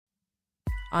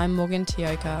I'm Morgan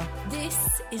Tioka.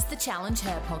 This is the Challenge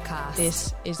Her podcast.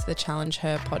 This is the Challenge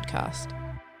Her podcast.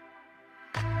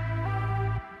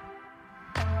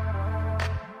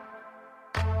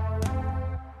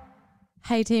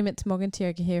 Hey team, it's Morgan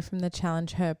Tioka here from the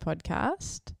Challenge Her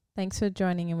podcast. Thanks for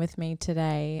joining in with me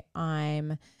today.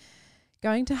 I'm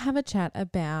going to have a chat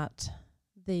about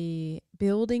the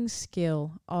building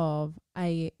skill of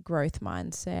a growth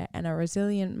mindset and a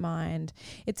resilient mind.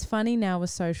 It's funny now with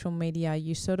social media,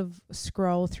 you sort of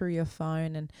scroll through your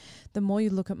phone, and the more you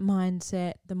look at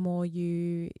mindset, the more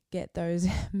you get those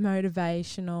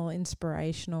motivational,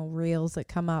 inspirational reels that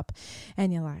come up,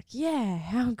 and you're like, yeah,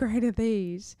 how great are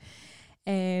these?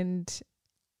 And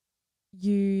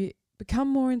you become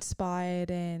more inspired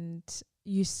and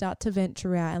you start to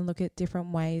venture out and look at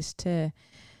different ways to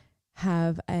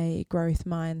have a growth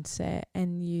mindset.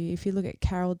 And if you look at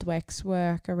Carol Dweck's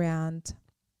work around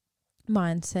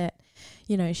mindset,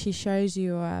 she shows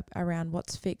you around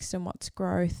what's fixed and what's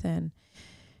growth. And,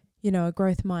 a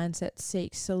growth mindset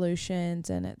seeks solutions,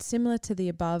 and it's similar to the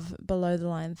below the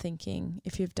line thinking,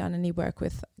 if you've done any work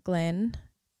with Glenn,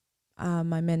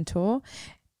 my mentor.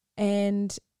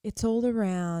 And it's all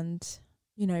around,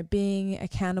 being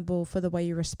accountable for the way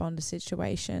you respond to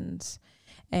situations,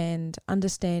 and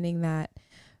understanding that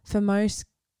for most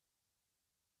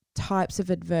types of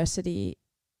adversity,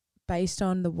 based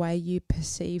on the way you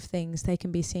perceive things, they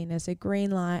can be seen as a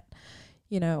green light,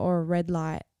 or a red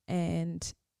light.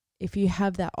 And if you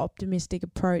have that optimistic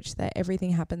approach that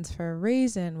everything happens for a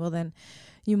reason, well, then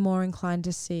you're more inclined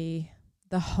to see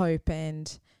the hope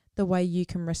and the way you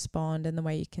can respond and the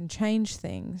way you can change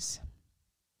things.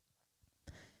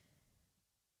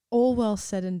 All well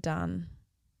said and done,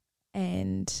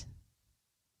 and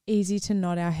easy to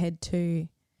nod our head to,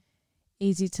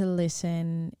 easy to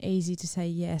listen, easy to say,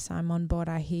 yes, I'm on board,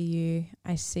 I hear you,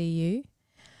 I see you.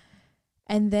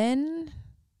 And then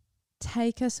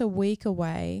take us a week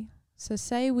away. So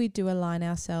say we do align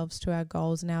ourselves to our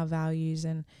goals and our values,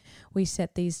 and we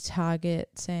set these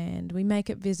targets and we make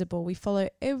it visible. We follow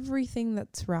everything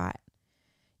that's right.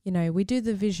 We do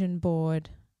the vision board.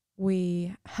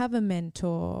 We have a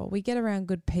mentor. We get around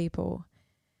good people.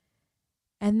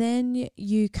 And then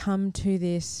you come to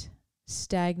this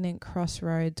stagnant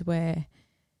crossroads where,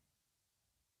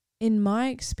 in my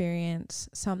experience,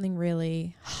 something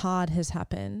really hard has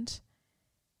happened.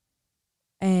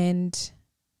 And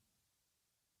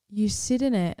you sit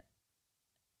in it,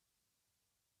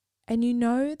 and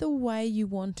the way you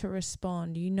want to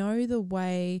respond, the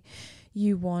way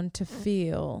you want to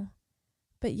feel,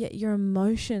 but yet your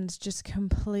emotions just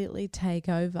completely take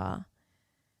over.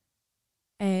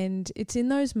 And it's in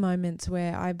those moments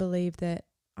where I believe that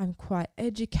I'm quite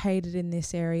educated in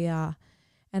this area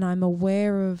and I'm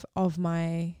aware of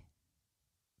my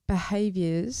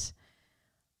behaviors,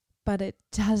 but it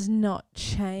does not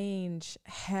change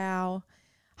how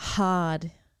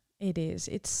hard it is.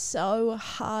 It's so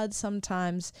hard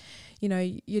sometimes,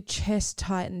 your chest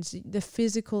tightens, the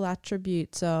physical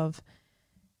attributes of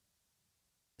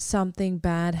something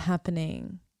bad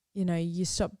happening. You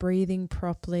stop breathing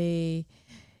properly,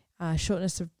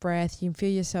 shortness of breath. You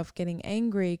feel yourself getting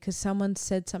angry because someone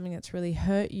said something that's really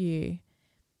hurt you.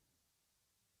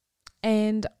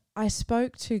 And I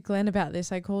spoke to Glenn about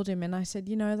this. I called him and I said,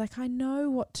 I know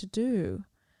what to do,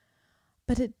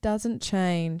 but it doesn't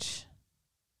change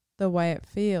the way it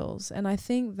feels. And I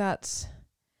think that's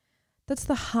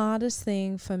the hardest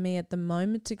thing for me at the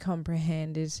moment to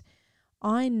comprehend is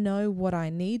I know what I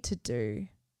need to do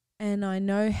and I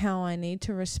know how I need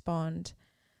to respond,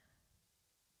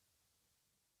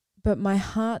 but my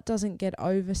heart doesn't get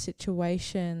over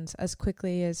situations as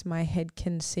quickly as my head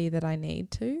can see that I need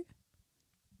to.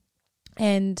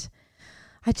 And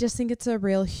I just think it's a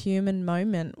real human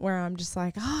moment where I'm just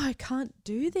like, I can't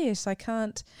do this. I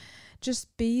can't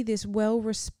just be this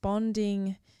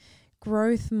well-responding,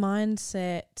 growth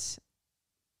mindset,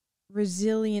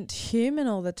 resilient human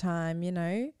all the time,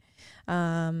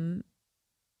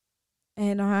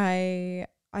 And I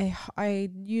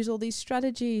use all these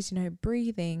strategies,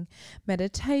 breathing,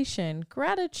 meditation,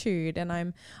 gratitude, and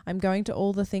I'm going to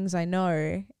all the things I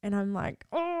know, and I'm like,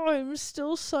 I'm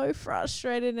still so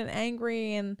frustrated and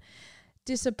angry and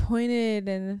disappointed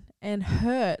and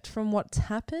hurt from what's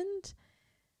happened.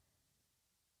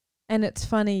 And it's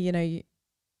funny,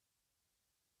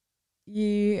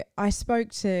 I spoke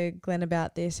to Glenn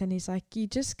about this, and he's like, you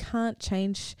just can't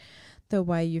change the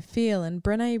way you feel. And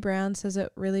Brené Brown says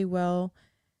it really well.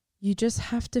 You just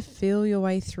have to feel your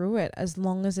way through it as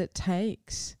long as it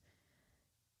takes.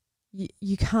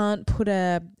 You can't put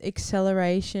a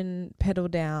acceleration pedal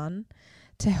down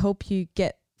to help you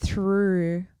get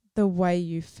through the way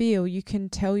you feel. You can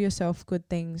tell yourself good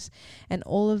things, and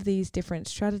all of these different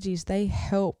strategies, they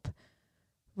help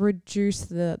reduce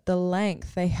the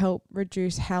length. They help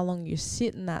reduce how long you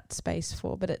sit in that space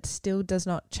for, but it still does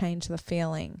not change the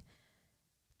feeling.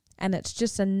 And it's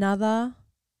just another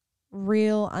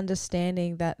real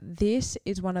understanding that this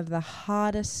is one of the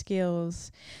hardest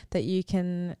skills that you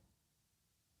can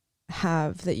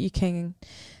have, that you can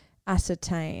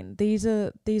ascertain. These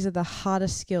are the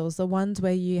hardest skills, the ones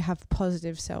where you have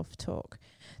positive self-talk,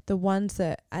 the ones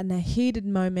that in a heated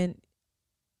moment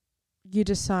you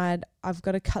decide, I've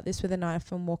got to cut this with a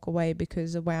knife and walk away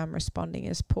because the way I'm responding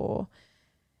is poor.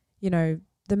 You know,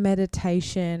 the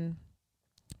meditation,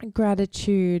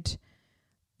 gratitude,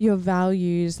 your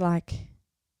values, like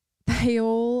they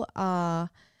all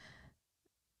are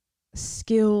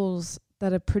skills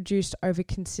that are produced over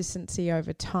consistency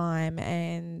over time.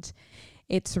 And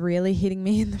it's really hitting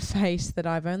me in the face that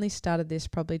I've only started this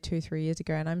probably 2-3 years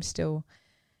ago, and I'm still,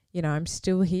 I'm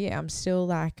still here. I'm still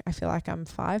like, I feel like I'm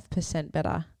 5%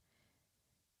 better.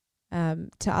 To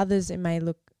others, it may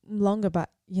look longer, but,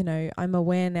 I'm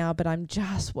aware now, but I'm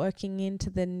just working into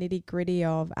the nitty gritty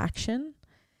of action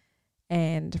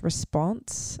and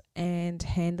response and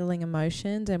handling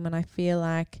emotions. And when I feel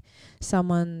like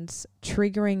someone's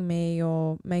triggering me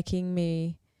or making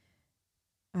me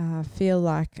feel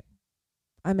like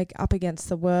I'm up against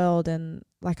the world and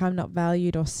like I'm not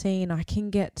valued or seen, I can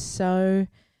get so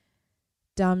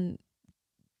dug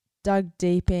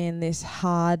deep in this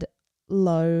hard,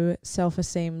 low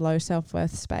self-esteem, low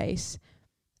self-worth space,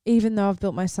 even though I've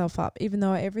built myself up, even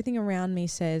though everything around me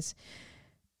says,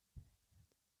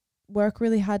 work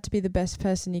really hard to be the best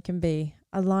person you can be.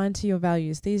 Align to your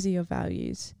values. These are your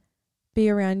values.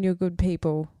 Be around your good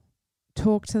people.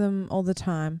 Talk to them all the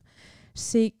time.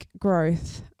 Seek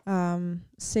growth.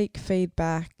 Seek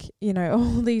feedback.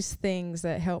 All these things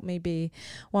that help me be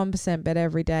 1% better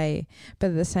every day.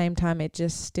 But at the same time, it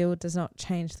just still does not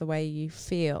change the way you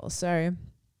feel. So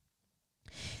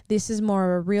this is more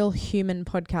of a real human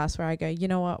podcast where I go, you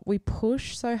know what? We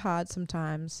push so hard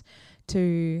sometimes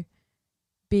to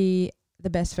be the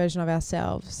best version of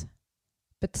ourselves.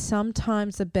 But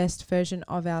sometimes the best version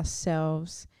of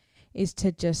ourselves is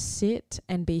to just sit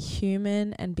and be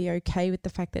human and be okay with the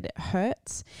fact that it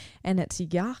hurts and it's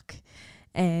yuck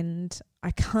and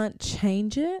I can't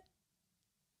change it,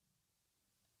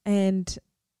 and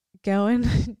go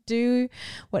and do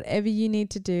whatever you need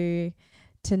to do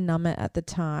to numb it at the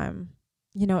time.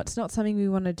 It's not something we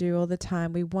want to do all the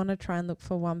time. We want to try and look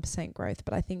for 1% growth.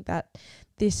 But I think that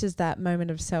this is that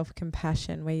moment of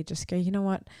self-compassion where you just go, you know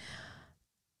what?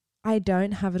 I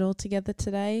don't have it all together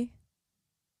today.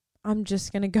 I'm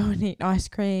just going to go and eat ice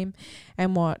cream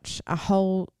and watch a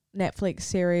whole Netflix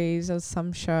series or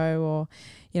some show,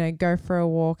 or, go for a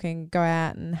walk and go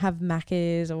out and have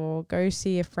Macca's or go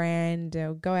see a friend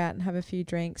or go out and have a few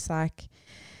drinks. Like,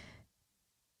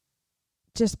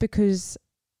 just because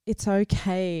it's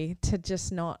okay to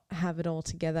just not have it all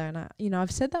together. And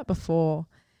I've said that before,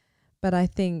 but I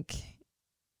think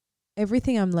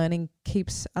everything I'm learning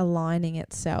keeps aligning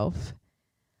itself.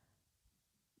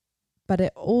 But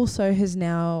it also has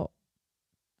now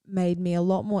made me a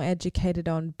lot more educated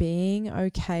on being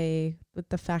okay with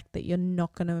the fact that you're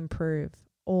not going to improve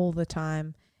all the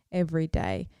time, every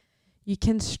day. You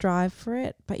can strive for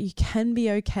it, but you can be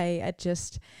okay at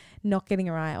just not getting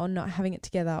it right or not having it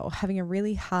together or having a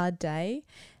really hard day,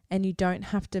 and you don't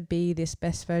have to be this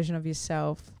best version of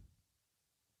yourself.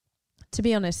 To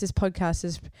be honest, this podcast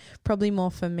is probably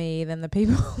more for me than the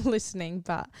people listening,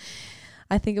 but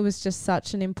I think it was just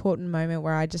such an important moment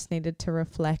where I just needed to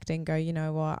reflect and go, you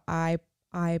know what, I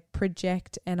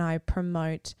project and I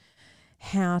promote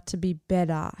how to be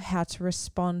better, how to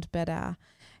respond better,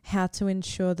 how to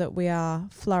ensure that we are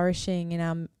flourishing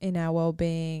in our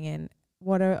well-being, and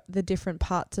what are the different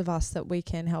parts of us that we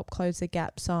can help close the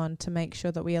gaps on to make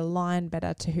sure that we align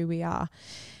better to who we are.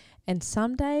 And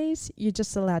some days you're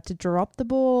just allowed to drop the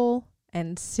ball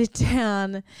and sit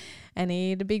down and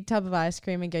eat a big tub of ice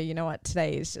cream and go, you know what,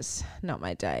 today is just not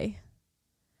my day.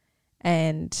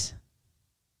 And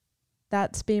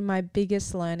that's been my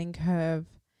biggest learning curve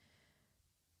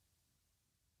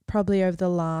probably over the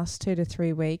last 2 to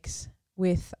 3 weeks,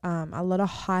 with a lot of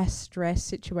high stress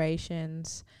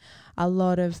situations, a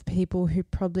lot of people who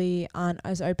probably aren't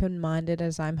as open-minded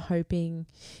as I'm hoping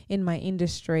in my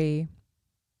industry.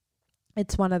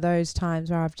 It's one of those times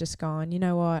where I've just gone, you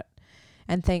know what?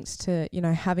 And thanks to,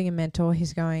 having a mentor,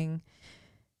 he's going,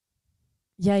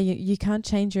 yeah, you can't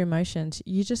change your emotions.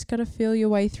 You just got to feel your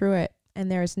way through it. And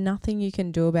there is nothing you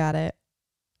can do about it.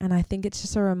 And I think it's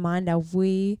just a reminder,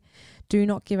 we do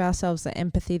not give ourselves the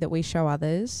empathy that we show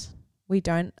others. We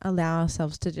don't allow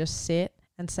ourselves to just sit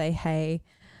and say, hey,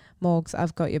 Morgs,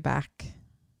 I've got your back.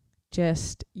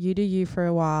 Just you do you for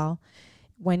a while.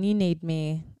 When you need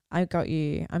me, I got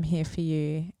you. I'm here for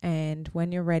you. And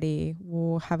when you're ready,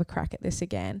 we'll have a crack at this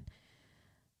again.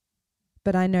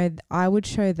 But I know I would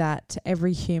show that to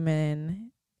every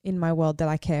human in my world that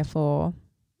I care for.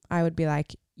 I would be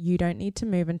like, you don't need to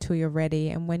move until you're ready.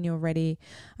 And when you're ready,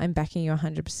 I'm backing you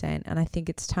 100%. And I think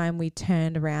it's time we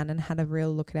turned around and had a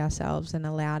real look at ourselves and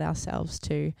allowed ourselves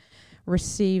to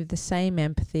receive the same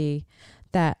empathy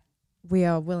that we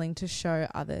are willing to show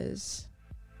others.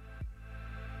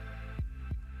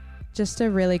 Just a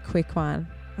really quick one,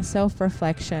 a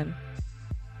self-reflection.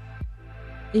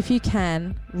 If you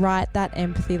can, write that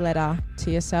empathy letter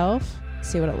to yourself,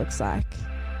 see what it looks like.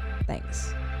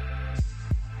 Thanks.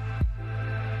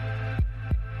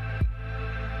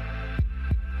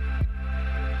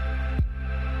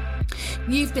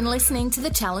 You've been listening to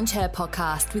the Challenge Her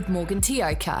podcast with Morgan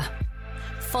Tioka.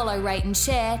 Follow, rate and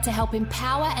share to help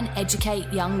empower and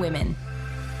educate young women.